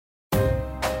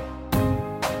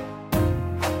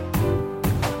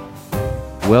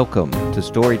Welcome to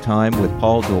Storytime with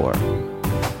Paul Dorr.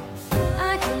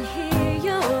 I can hear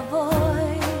your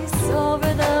voice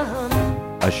over the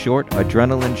hum. A short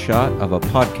adrenaline shot of a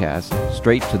podcast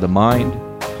straight to the mind,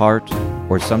 heart,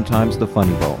 or sometimes the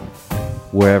funny bone,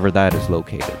 wherever that is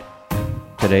located.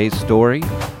 Today's story,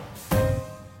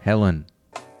 Helen.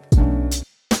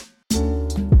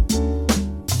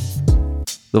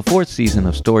 The fourth season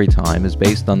of Storytime is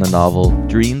based on the novel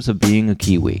Dreams of Being a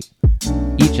Kiwi.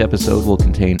 Each episode will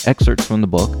contain excerpts from the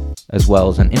book, as well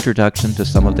as an introduction to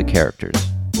some of the characters.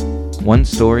 One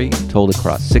story told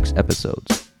across 6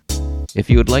 episodes. If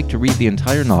you would like to read the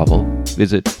entire novel,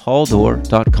 visit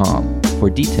pauldor.com for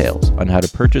details on how to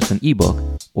purchase an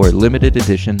ebook or limited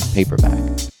edition paperback.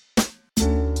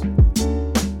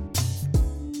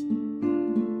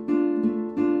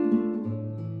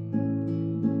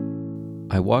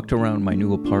 I walked around my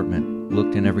new apartment,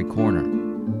 looked in every corner.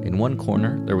 In one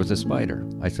corner, there was a spider.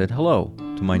 I said hello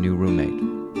to my new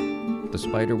roommate. The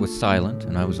spider was silent,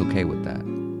 and I was okay with that.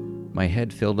 My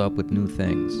head filled up with new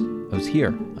things. I was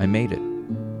here. I made it.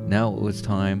 Now it was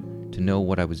time to know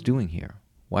what I was doing here.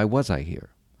 Why was I here?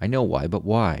 I know why, but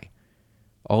why?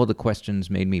 All the questions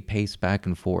made me pace back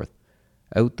and forth.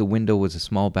 Out the window was a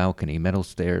small balcony, metal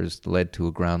stairs that led to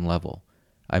a ground level.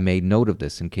 I made note of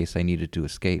this in case I needed to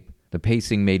escape. The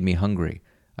pacing made me hungry.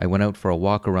 I went out for a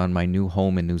walk around my new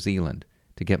home in New Zealand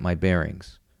to get my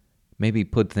bearings. Maybe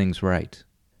put things right.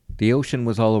 The ocean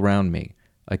was all around me.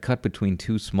 I cut between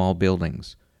 2 small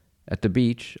buildings. At the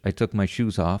beach, I took my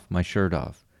shoes off, my shirt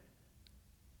off.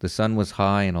 The sun was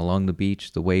high, and along the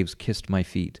beach, the waves kissed my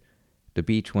feet. The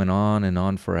beach went on and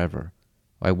on forever.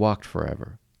 I walked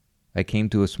forever. I came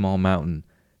to a small mountain.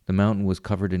 The mountain was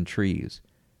covered in trees.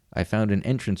 I found an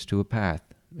entrance to a path.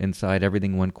 Inside,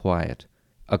 everything went quiet.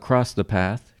 Across the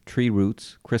path, tree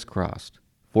roots crisscrossed,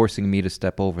 forcing me to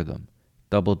step over them,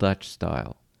 double Dutch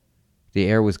style. The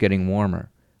air was getting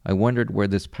warmer. I wondered where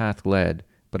this path led,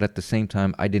 but at the same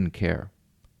time I didn't care.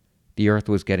 The earth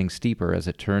was getting steeper as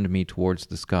it turned me towards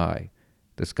the sky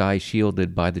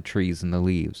shielded by the trees and the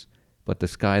leaves, but the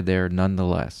sky there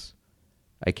nonetheless.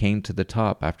 I came to the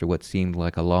top after what seemed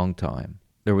like a long time.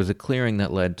 There was a clearing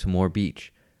that led to more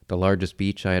beach, the largest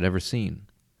beach I had ever seen.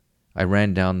 I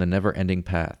ran down the never-ending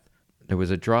path. There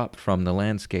was a drop from the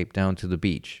landscape down to the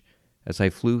beach. As I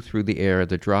flew through the air,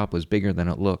 the drop was bigger than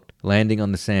it looked. Landing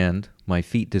on the sand, my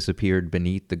feet disappeared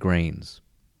beneath the grains.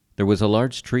 There was a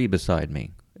large tree beside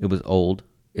me. It was old.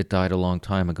 It died a long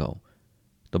time ago.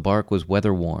 The bark was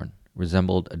weather-worn,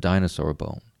 resembled a dinosaur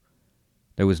bone.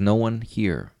 There was no one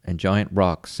here, and giant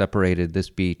rocks separated this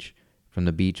beach from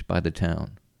the beach by the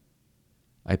town.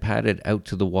 I padded out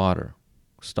to the water,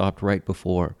 stopped right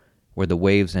before where the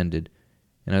waves ended,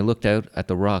 and I looked out at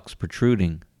the rocks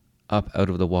protruding up out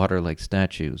of the water like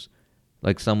statues,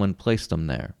 like someone placed them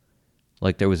there,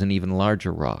 like there was an even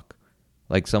larger rock,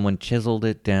 like someone chiseled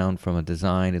it down from a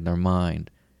design in their mind,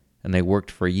 and they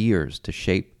worked for years to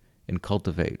shape and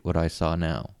cultivate what I saw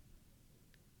now.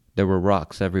 There were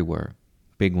rocks everywhere,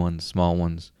 big ones, small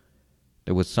ones.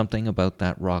 There was something about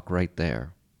that rock right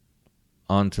there.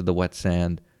 Onto the wet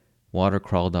sand, water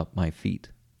crawled up my feet,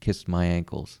 kissed my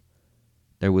ankles.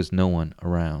 There was no one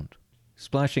around.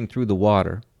 Splashing through the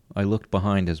water, I looked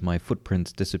behind as my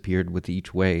footprints disappeared with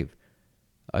each wave.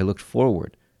 I looked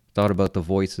forward, thought about the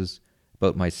voices,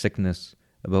 about my sickness,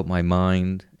 about my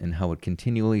mind, and how it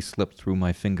continually slipped through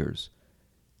my fingers.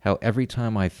 How every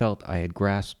time I felt I had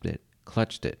grasped it,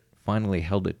 clutched it, finally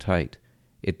held it tight,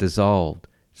 it dissolved,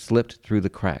 slipped through the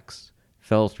cracks,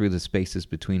 fell through the spaces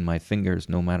between my fingers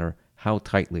no matter how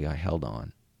tightly I held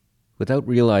on. Without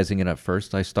realizing it at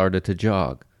first, I started to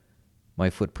jog. My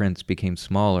footprints became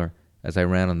smaller as I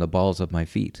ran on the balls of my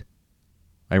feet.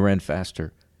 I ran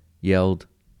faster, yelled,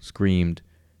 screamed.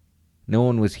 No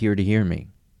one was here to hear me.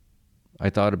 I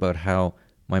thought about how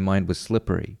my mind was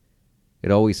slippery.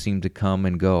 It always seemed to come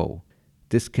and go,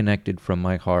 disconnected from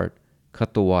my heart,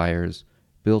 cut the wires,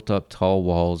 built up tall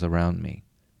walls around me.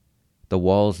 The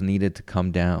walls needed to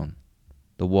come down.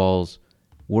 The walls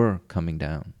were coming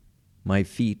down. My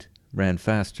feet ran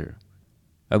faster.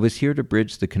 I was here to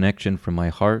bridge the connection from my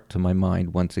heart to my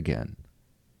mind once again.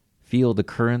 Feel the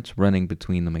currents running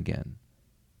between them again.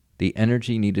 The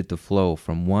energy needed to flow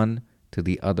from one to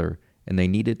the other, and they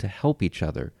needed to help each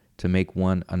other to make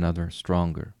one another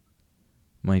stronger.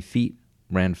 My feet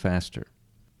ran faster.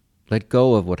 Let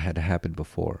go of what had happened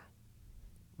before.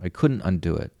 I couldn't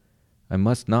undo it. I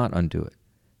must not undo it.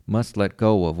 Must let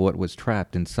go of what was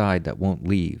trapped inside that won't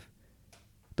leave.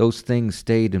 Those things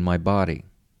stayed in my body.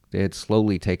 They had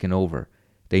slowly taken over.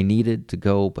 They needed to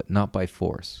go, but not by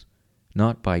force,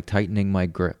 not by tightening my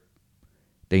grip.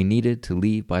 They needed to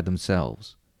leave by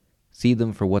themselves. see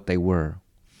them for what they were,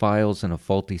 files in a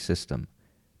faulty system.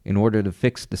 In order to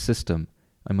fix the system,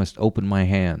 I must open my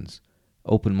hands,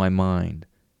 open my mind,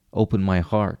 open my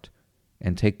heart,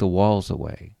 and take the walls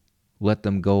away, let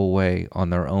them go away on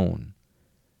their own.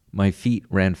 My feet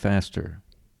ran faster.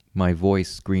 My voice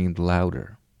screamed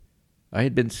louder. I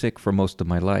had been sick for most of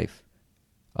my life,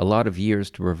 a lot of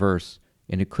years to reverse,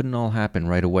 and it couldn't all happen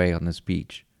right away on this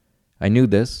beach. I knew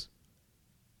this,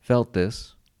 felt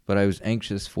this, but I was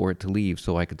anxious for it to leave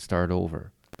so I could start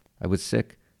over. I was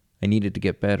sick. I needed to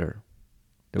get better.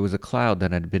 There was a cloud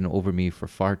that had been over me for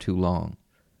far too long.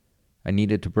 I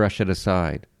needed to brush it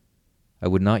aside. I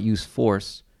would not use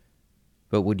force,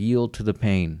 but would yield to the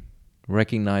pain,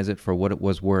 recognize it for what it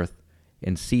was worth,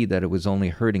 and see that it was only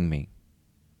hurting me.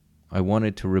 I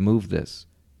wanted to remove this,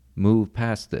 move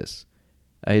past this.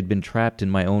 I had been trapped in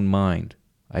my own mind.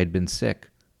 I had been sick.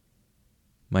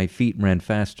 My feet ran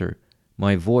faster.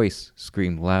 My voice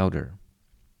screamed louder.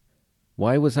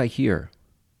 Why was I here?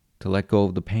 To let go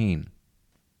of the pain.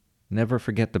 Never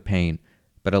forget the pain,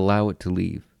 but allow it to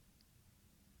leave.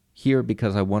 Here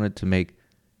because I wanted to make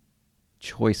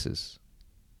choices.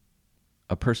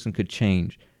 A person could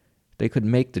change. They could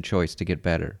make the choice to get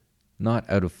better, not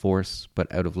out of force,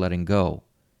 but out of letting go.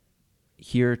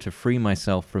 Here to free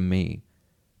myself from me,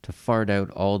 to fart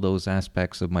out all those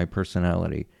aspects of my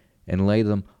personality and lay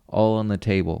them all on the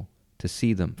table, to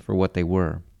see them for what they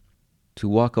were, to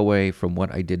walk away from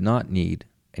what I did not need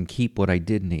and keep what I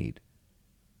did need.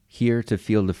 Here to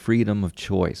feel the freedom of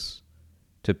choice,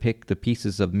 to pick the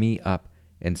pieces of me up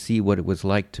and see what it was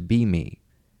like to be me,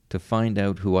 to find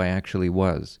out who I actually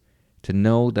was, to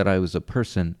know that I was a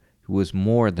person who was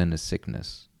more than a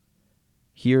sickness.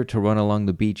 Here to run along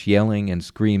the beach yelling and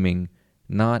screaming,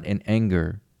 not in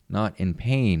anger, not in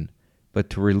pain, but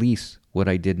to release what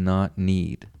I did not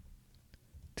need,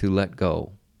 to let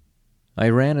go. I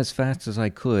ran as fast as I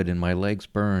could and my legs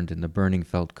burned and the burning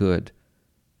felt good.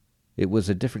 It was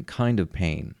a different kind of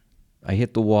pain. I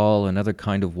hit the wall, another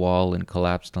kind of wall, and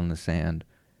collapsed on the sand.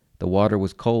 The water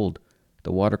was cold.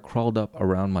 The water crawled up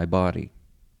around my body.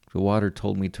 The water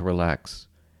told me to relax.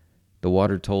 The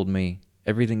water told me,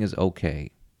 everything is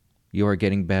okay. You are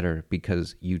getting better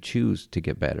because you choose to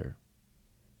get better.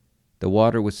 The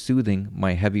water was soothing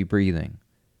my heavy breathing.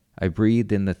 I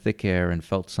breathed in the thick air and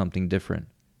felt something different.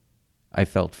 I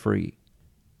felt free.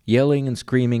 Yelling and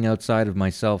screaming outside of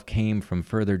myself came from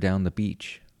further down the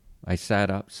beach. I sat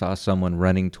up, saw someone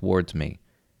running towards me.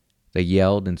 They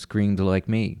yelled and screamed like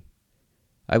me.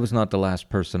 I was not the last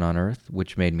person on earth,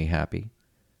 which made me happy.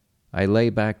 I lay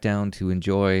back down to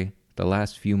enjoy the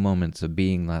last few moments of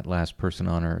being that last person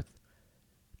on earth.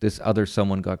 This other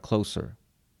someone got closer.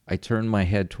 I turned my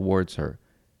head towards her.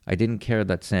 I didn't care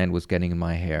that sand was getting in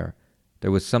my hair.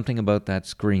 There was something about that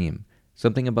scream,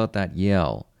 something about that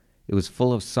yell. It was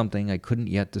full of something I couldn't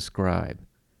yet describe.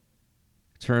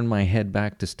 Turned my head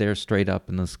back to stare straight up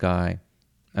in the sky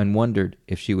and wondered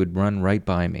if she would run right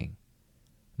by me.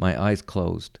 My eyes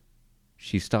closed.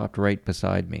 She stopped right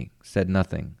beside me, said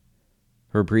nothing.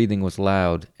 Her breathing was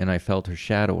loud, and I felt her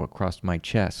shadow across my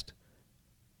chest.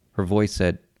 Her voice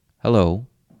said, "Hello."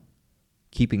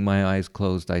 Keeping my eyes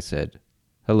closed, I said,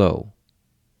 "Hello."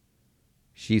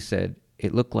 She said,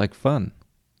 "It looked like fun."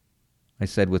 I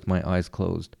said with my eyes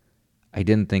closed, "I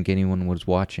didn't think anyone was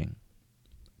watching."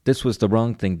 This was the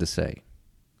wrong thing to say.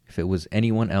 If it was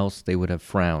anyone else, they would have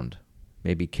frowned,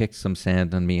 maybe kicked some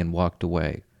sand on me and walked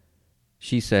away.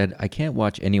 She said, "I can't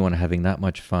watch anyone having that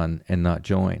much fun and not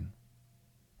join."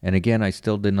 And again, I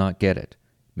still did not get it.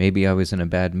 Maybe I was in a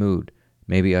bad mood.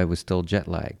 Maybe I was still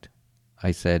jet-lagged. I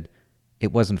said,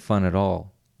 "It wasn't fun at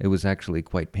all. It was actually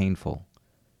quite painful."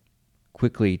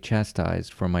 Quickly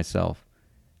chastised for myself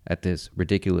at this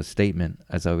ridiculous statement,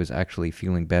 as I was actually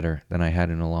feeling better than I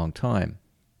had in a long time.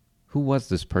 Who was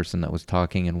this person that was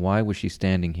talking, and why was she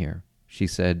standing here? She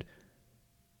said,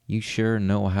 "You sure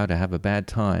know how to have a bad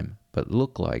time, but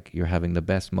look like you're having the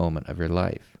best moment of your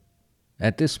life."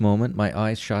 At this moment, my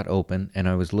eyes shot open, and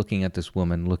I was looking at this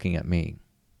woman looking at me.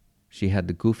 She had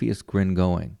the goofiest grin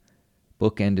going,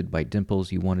 bookended by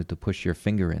dimples you wanted to push your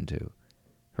finger into.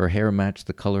 Her hair matched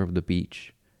the color of the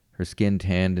beach, her skin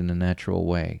tanned in a natural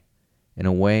way, in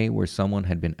a way where someone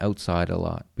had been outside a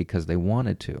lot because they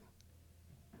wanted to.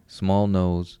 Small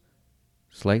nose,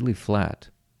 slightly flat,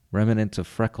 remnants of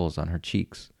freckles on her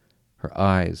cheeks. Her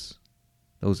eyes,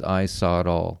 those eyes saw it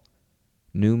all,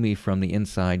 knew me from the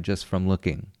inside just from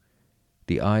looking.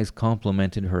 The eyes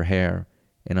complemented her hair,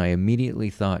 and I immediately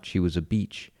thought she was a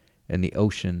beach, and the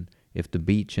ocean if the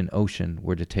beach and ocean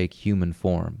were to take human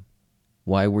form.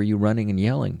 "Why were you running and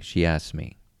yelling?" she asked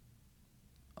me.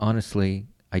 Honestly,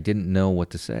 I didn't know what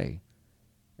to say.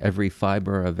 Every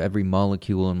fiber of every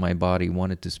molecule in my body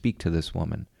wanted to speak to this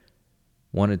woman,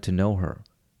 wanted to know her,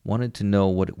 wanted to know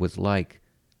what it was like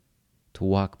to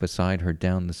walk beside her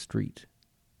down the street,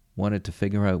 wanted to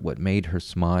figure out what made her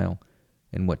smile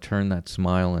and what turned that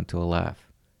smile into a laugh.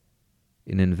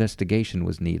 An investigation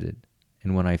was needed,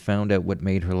 and when I found out what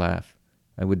made her laugh,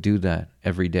 I would do that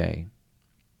every day.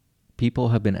 People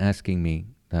have been asking me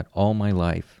that all my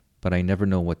life, but I never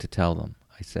know what to tell them,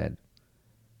 I said.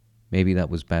 Maybe that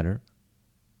was better.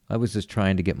 I was just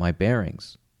trying to get my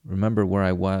bearings, remember where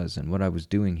I was and what I was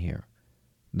doing here.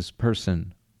 This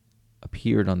person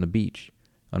appeared on the beach,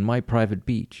 on my private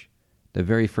beach, the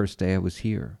very first day I was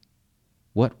here.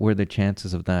 What were the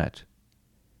chances of that?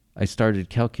 I started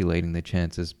calculating the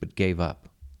chances, but gave up.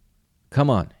 "Come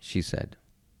on," she said.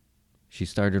 She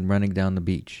started running down the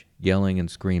beach, yelling and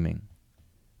screaming.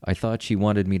 I thought she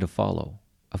wanted me to follow.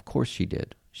 Of course she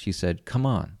did. She said, "Come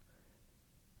on."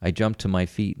 I jumped to my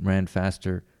feet and ran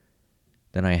faster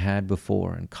than I had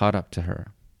before and caught up to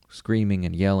her, screaming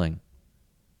and yelling.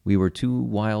 We were two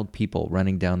wild people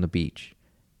running down the beach,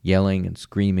 yelling and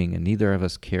screaming, and neither of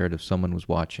us cared if someone was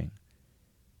watching.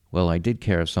 Well, I did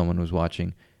care if someone was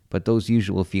watching, but those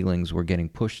usual feelings were getting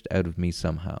pushed out of me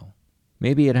somehow.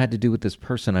 Maybe it had to do with this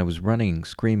person I was running,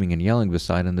 screaming, and yelling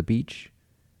beside on the beach.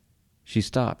 She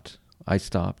stopped. I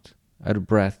stopped. Out of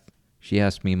breath, she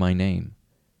asked me my name.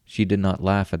 She did not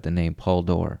laugh at the name Paul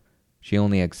Dorr. She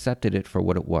only accepted it for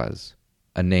what it was,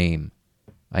 a name.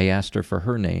 I asked her for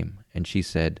her name, and she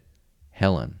said,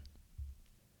 Helen.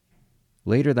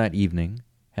 Later that evening,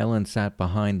 Helen sat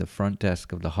behind the front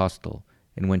desk of the hostel,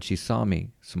 and when she saw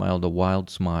me, smiled a wild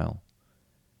smile.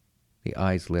 The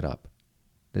eyes lit up.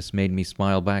 This made me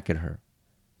smile back at her.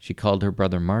 She called her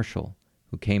brother Marshall,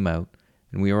 who came out,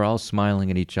 and we were all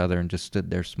smiling at each other and just stood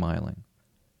there smiling.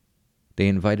 They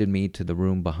invited me to the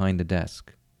room behind the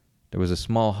desk. There was a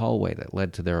small hallway that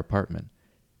led to their apartment.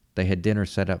 They had dinner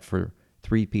set up for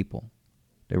 3 people.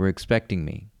 They were expecting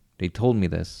me. They told me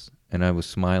this, and I was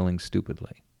smiling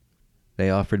stupidly. They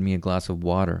offered me a glass of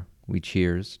water. We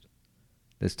cheersed.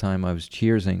 This time I was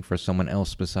cheersing for someone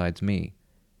else besides me.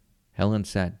 Helen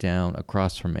sat down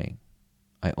across from me.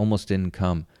 I almost didn't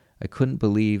come. I couldn't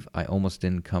believe I almost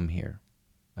didn't come here.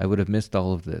 I would have missed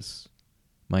all of this.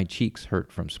 My cheeks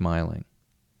hurt from smiling.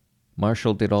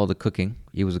 Marshall did all the cooking.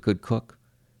 He was a good cook.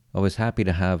 I was happy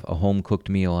to have a home-cooked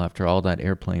meal after all that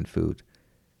airplane food.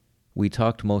 We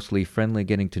talked mostly friendly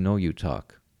getting-to-know-you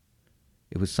talk.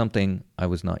 It was something I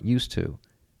was not used to,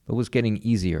 but was getting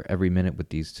easier every minute with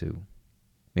these two.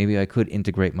 Maybe I could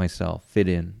integrate myself, fit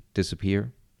in,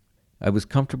 disappear. I was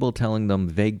comfortable telling them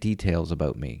vague details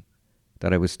about me,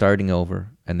 that I was starting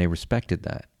over, and they respected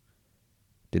that.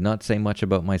 Did not say much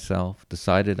about myself,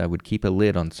 decided I would keep a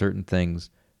lid on certain things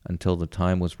until the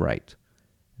time was right,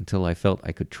 until I felt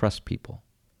I could trust people.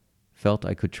 Felt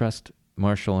I could trust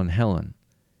Marshall and Helen,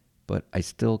 but I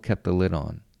still kept the lid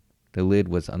on. The lid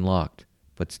was unlocked,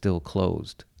 but still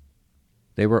closed.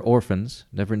 They were orphans,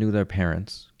 never knew their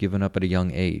parents, given up at a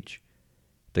young age.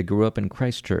 They grew up in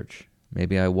Christchurch.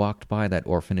 Maybe I walked by that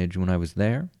orphanage when I was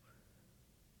there.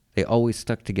 They always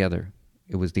stuck together.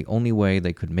 It was the only way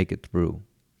they could make it through.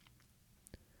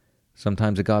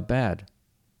 Sometimes it got bad,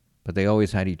 but they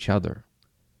always had each other.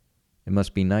 It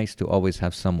must be nice to always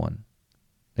have someone.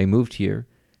 They moved here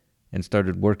and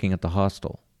started working at the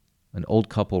hostel. An old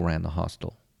couple ran the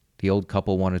hostel. The old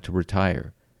couple wanted to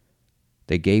retire.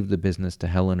 They gave the business to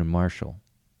Helen and Marshall.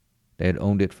 They had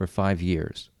owned it for 5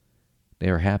 years. They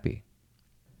are happy.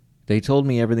 They told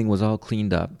me everything was all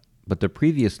cleaned up, but the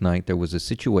previous night there was a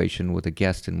situation with a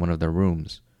guest in one of their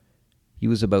rooms. He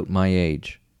was about my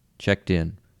age, checked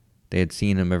in. They had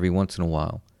seen him every once in a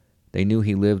while. They knew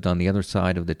he lived on the other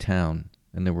side of the town,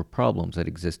 and there were problems that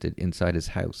existed inside his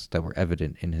house that were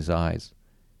evident in his eyes.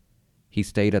 He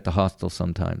stayed at the hostel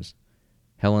sometimes.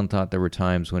 Helen thought there were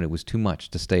times when it was too much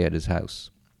to stay at his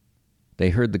house.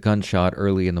 They heard the gunshot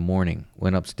early in the morning,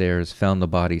 went upstairs, found the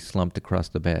body slumped across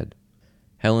the bed.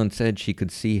 Helen said she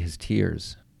could see his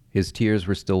tears. His tears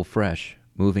were still fresh,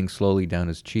 moving slowly down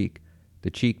his cheek,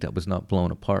 the cheek that was not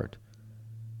blown apart.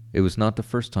 It was not the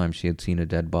first time she had seen a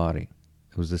dead body.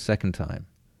 It was the second time.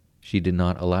 She did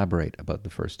not elaborate about the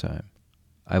first time.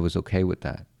 I was okay with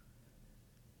that.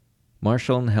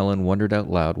 Marshall and Helen wondered out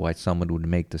loud why someone would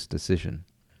make this decision.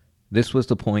 This was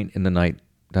the point in the night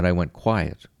that I went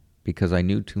quiet, because I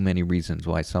knew too many reasons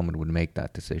why someone would make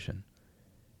that decision.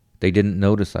 They didn't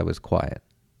notice I was quiet.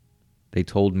 They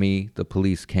told me the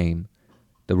police came.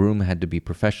 The room had to be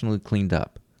professionally cleaned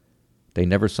up. They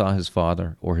never saw his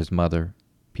father or his mother.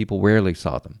 People rarely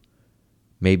saw them.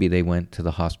 Maybe they went to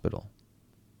the hospital.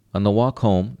 On the walk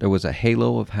home, there was a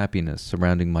halo of happiness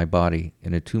surrounding my body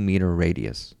in a 2-meter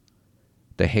radius.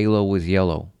 The halo was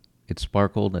yellow. It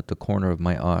sparkled at the corner of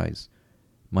my eyes.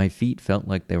 My feet felt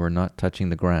like they were not touching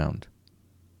the ground.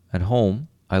 At home,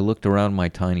 I looked around my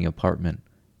tiny apartment,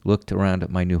 looked around at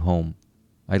my new home.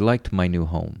 I liked my new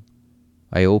home.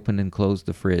 I opened and closed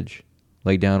the fridge,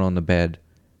 lay down on the bed,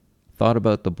 thought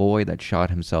about the boy that shot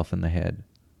himself in the head.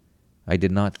 I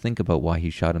did not think about why he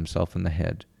shot himself in the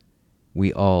head.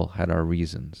 We all had our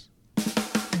reasons.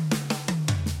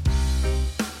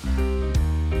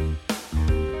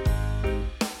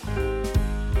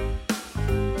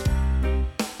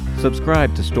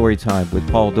 Subscribe to Storytime with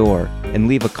Paul Dorr and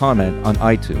leave a comment on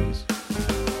iTunes.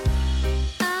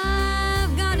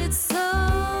 I've got it so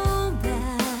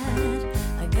bad.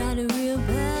 I got it real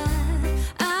bad.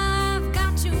 I've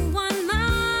got you on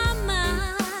my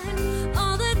mind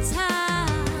all the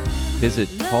time. Visit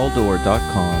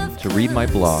pauldorr.com to read my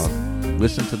blog,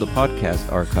 listen to the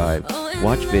podcast archive,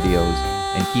 watch videos,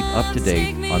 and keep up to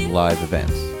date on live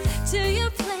events. To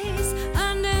your place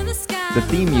under the sky. The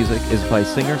theme music is by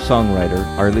singer-songwriter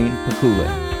Arlene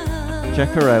Pakulin. Check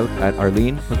her out at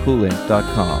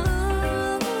arlenepakulin.com.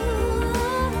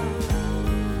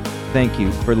 Thank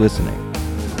you for listening.